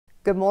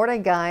Good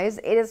morning, guys.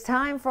 It is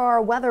time for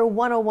our Weather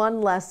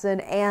 101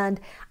 lesson, and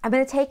I'm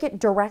going to take it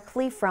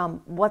directly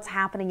from what's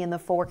happening in the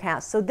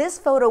forecast. So this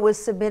photo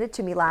was submitted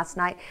to me last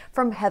night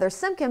from Heather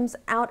Simpkins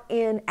out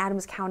in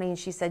Adams County, and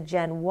she said,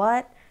 Jen,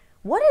 what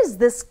is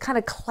this kind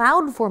of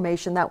cloud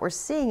formation that we're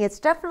seeing? It's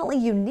definitely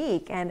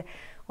unique. And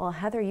well,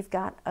 Heather, you've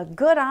got a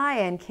good eye,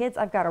 and kids,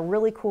 I've got a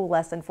really cool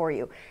lesson for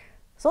you.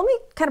 So let me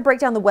kind of break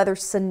down the weather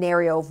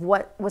scenario of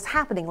what was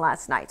happening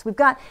last night. So we've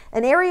got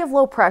an area of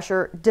low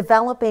pressure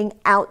developing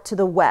out to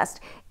the west.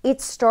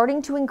 It's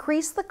starting to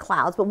increase the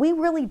clouds, but we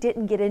really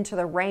didn't get into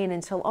the rain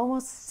until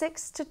almost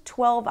 6 to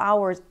 12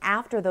 hours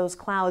after those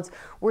clouds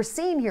were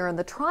seen here in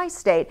the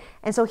tri-state.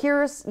 And so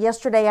here's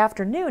yesterday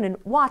afternoon, and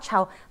watch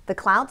how the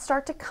clouds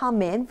start to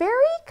come in, very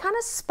kind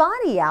of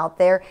spotty out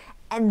there,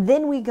 and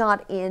then we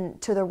got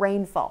into the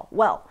rainfall.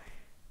 Well,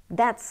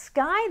 that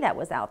sky that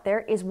was out there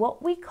is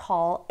what we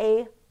call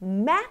a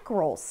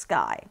mackerel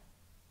sky.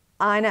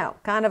 I know,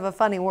 kind of a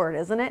funny word,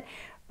 isn't it?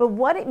 But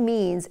what it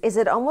means is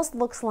it almost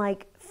looks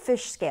like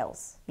fish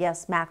scales.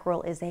 Yes,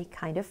 mackerel is a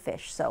kind of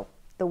fish, so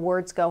the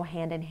words go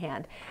hand in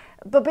hand.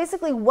 But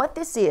basically what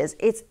this is,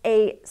 it's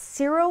a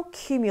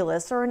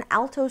cirrocumulus or an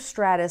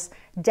altostratus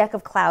deck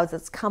of clouds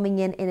that's coming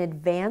in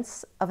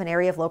advance of an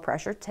area of low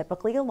pressure,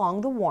 typically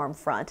along the warm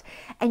front.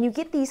 And you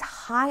get these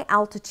high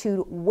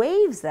altitude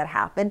waves that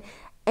happen,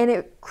 and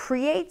it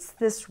creates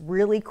this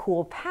really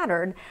cool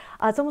pattern.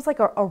 It's almost like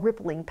a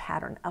rippling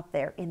pattern up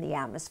there in the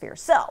atmosphere.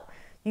 So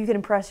you can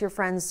impress your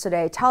friends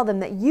today. Tell them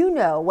that you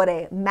know what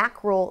a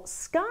mackerel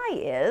sky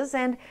is.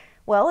 And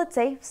well, it's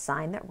a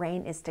sign that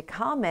rain is to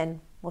come. And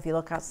well, if you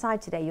look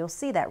outside today, you'll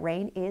see that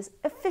rain is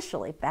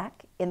officially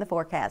back in the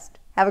forecast.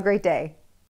 Have a great day.